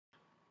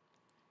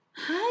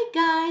Hi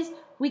guys,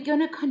 we're going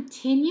to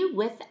continue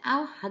with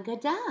our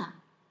Haggadah.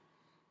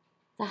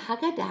 The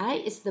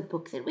Haggadah is the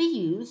book that we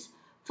use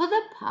for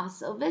the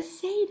Passover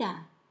Seder.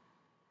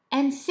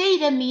 And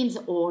Seder means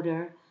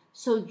order,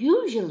 so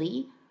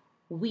usually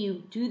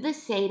we do the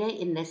Seder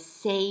in the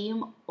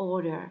same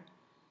order.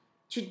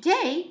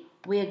 Today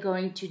we're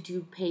going to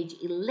do page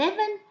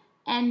 11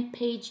 and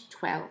page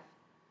 12.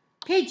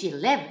 Page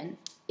 11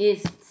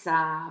 is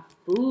Tzafun.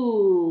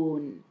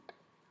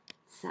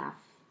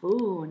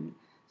 Tzafun.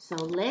 So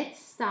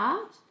let's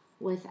start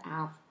with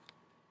our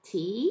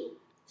T.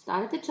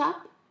 Start at the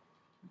top,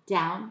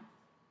 down,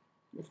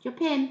 lift your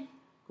pen,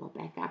 go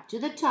back up to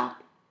the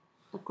top,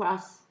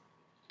 across.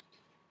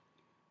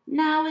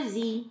 Now a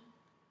Z,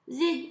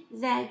 zig,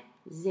 zag,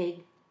 zig.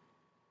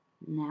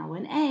 Now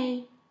an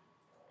A,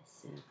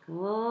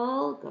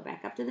 circle, go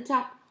back up to the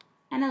top,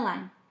 and a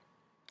line.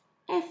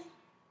 F,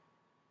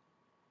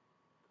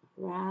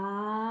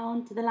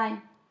 round to the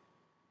line,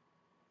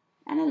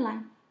 and a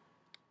line.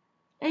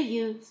 A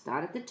U,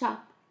 start at the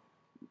top,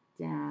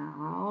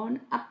 down,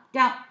 up,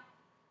 down,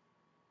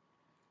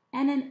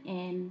 and an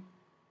N,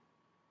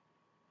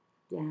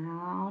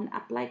 down,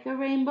 up like a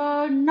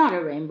rainbow, not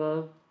a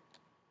rainbow.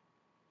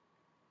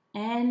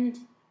 And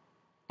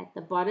at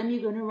the bottom,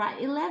 you're going to write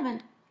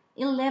 11.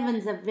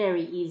 11's a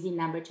very easy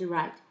number to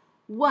write.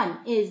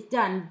 1 is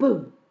done,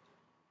 boom.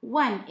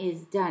 1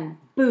 is done,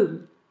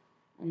 boom.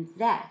 And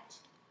that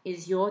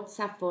is your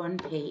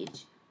Tzafun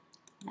page.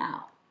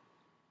 Now,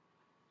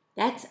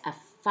 that's a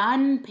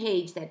fun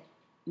page that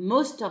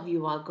most of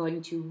you are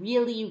going to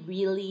really,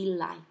 really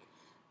like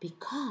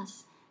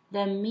because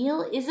the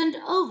meal isn't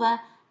over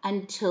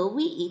until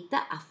we eat the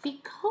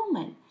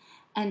afikomen.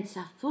 And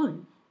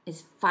Tzafun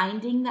is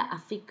finding the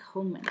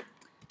afikomen.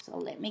 So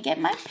let me get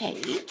my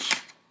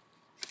page.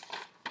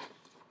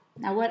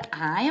 Now what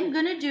I am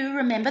going to do,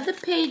 remember the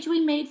page we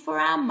made for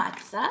our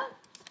matzah?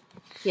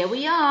 Here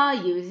we are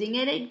using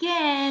it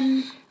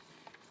again.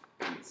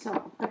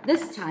 So, but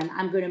this time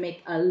I'm going to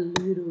make a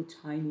little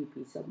tiny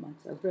piece of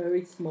matzah, a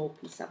very small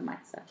piece of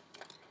matzah.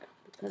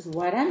 Because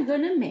what I'm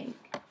going to make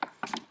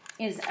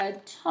is a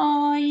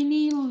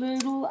tiny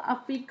little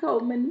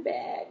afikomen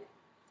bag.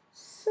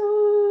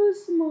 So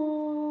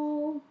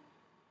small.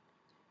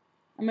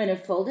 I'm going to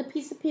fold a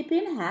piece of paper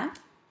in half.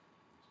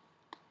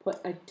 Put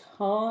a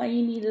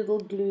tiny little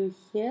glue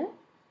here.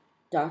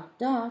 Dot,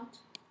 dot.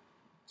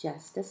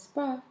 Just a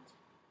spot.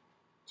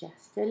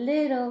 Just a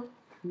little.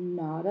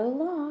 Not a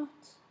lot.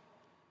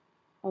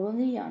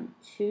 Only on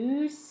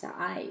 2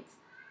 sides.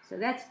 So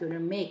that's going to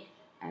make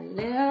a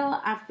little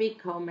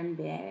afikomen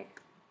bag.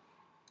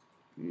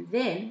 And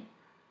then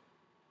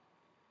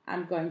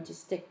I'm going to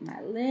stick my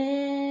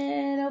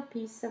little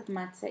piece of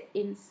matzah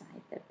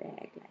inside the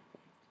bag like that.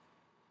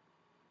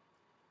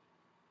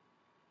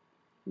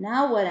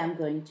 Now what I'm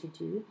going to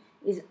do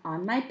is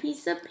on my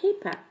piece of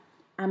paper,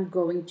 I'm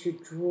going to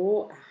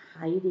draw a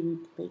hiding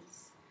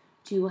place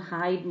to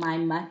hide my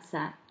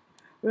matzah.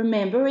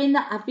 Remember in the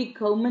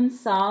afikomen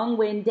song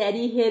when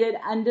Daddy hid it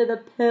under the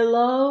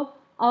pillow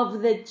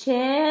of the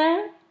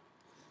chair?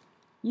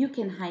 You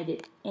can hide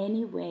it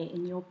anywhere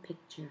in your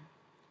picture.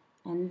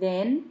 And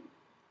then,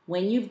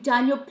 when you've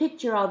done your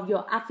picture of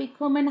your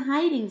afikomen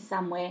hiding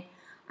somewhere,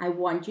 I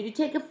want you to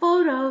take a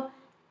photo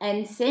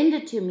and send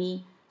it to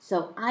me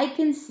so I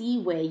can see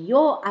where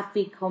your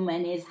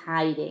afikomen is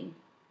hiding.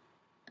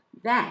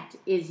 That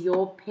is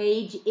your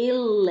page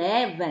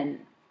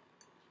 11.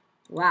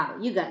 Wow,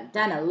 you got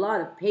done a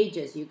lot of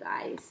pages, you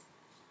guys.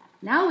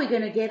 Now we're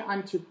going to get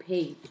on to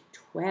page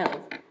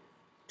 12.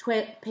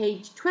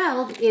 Page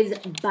 12 is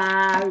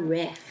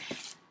Barech.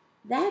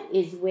 That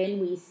is when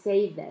we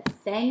say the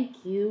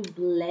thank you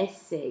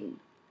blessing.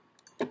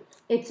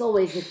 It's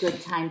always a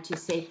good time to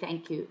say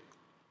thank you.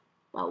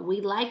 But we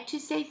like to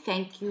say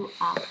thank you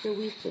after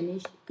we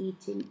finish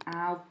eating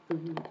our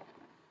food.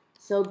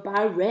 So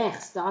Barech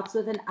starts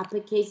with an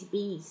uppercase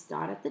B.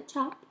 Start at the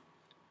top.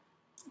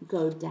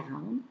 Go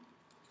down.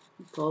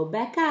 Go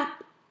back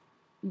up.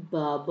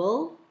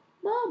 Bubble,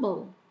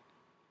 bubble.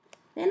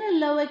 Then a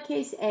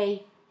lowercase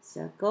a.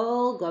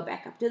 Circle, go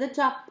back up to the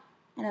top,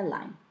 and a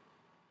line.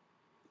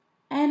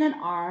 And an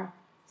R.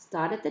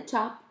 Start at the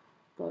top.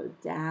 Go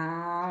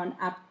down,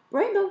 up,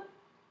 rainbow.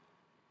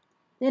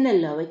 Then a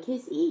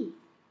lowercase e.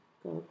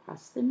 Go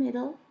across the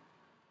middle.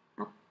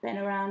 Up and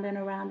around and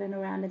around and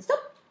around and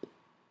stop.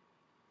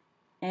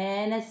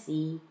 And a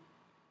C.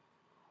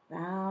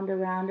 Round,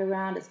 around,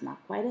 around. It's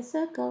not quite a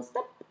circle.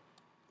 Stop.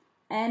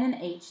 And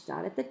an H,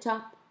 start at the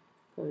top,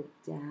 go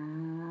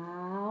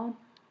down,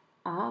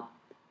 up,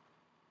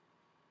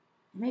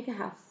 make a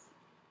house.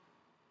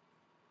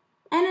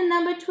 And a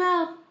number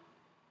 12.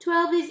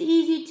 12 is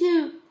easy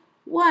too.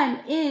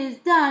 1 is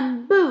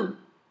done, boom.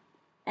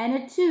 And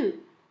a 2,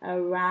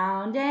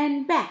 around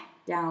and back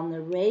down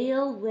the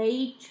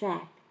railway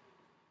track.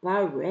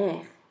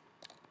 Barech,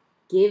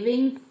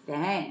 giving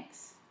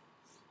thanks.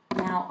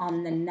 Now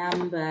on the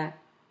number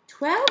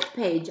 12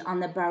 page,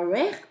 on the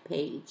Barech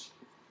page,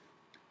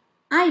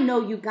 I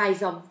know you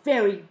guys are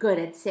very good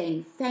at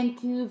saying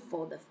thank you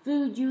for the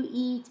food you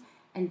eat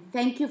and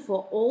thank you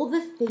for all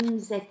the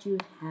things that you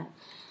have.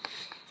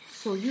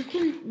 So you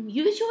can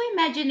use your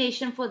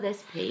imagination for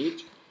this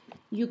page.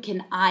 You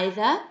can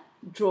either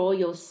draw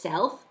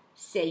yourself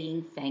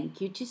saying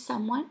thank you to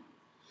someone,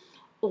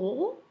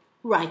 or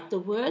write the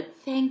word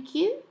thank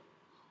you,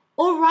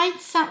 or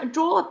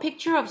draw a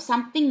picture of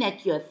something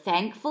that you're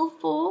thankful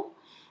for.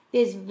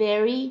 There's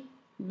very,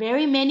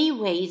 very many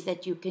ways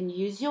that you can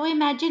use your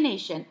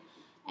imagination,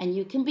 and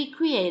you can be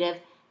creative,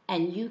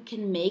 and you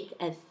can make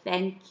a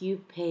thank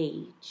you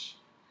page.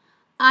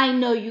 I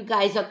know you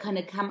guys are going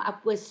to come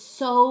up with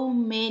so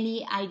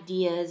many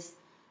ideas,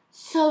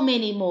 so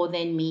many more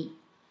than me.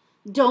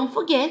 Don't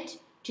forget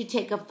to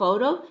take a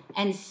photo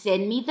and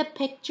send me the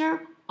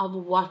picture of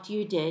what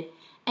you did.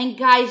 And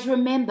guys,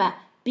 remember,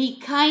 be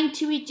kind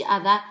to each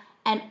other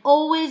and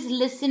always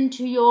listen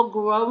to your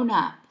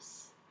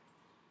grown-ups.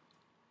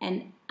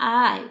 And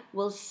I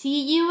will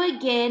see you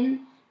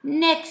again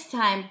next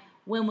time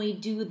when we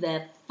do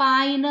the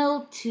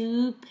final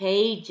 2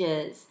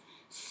 pages.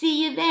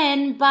 See you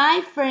then.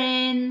 Bye,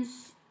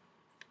 friends.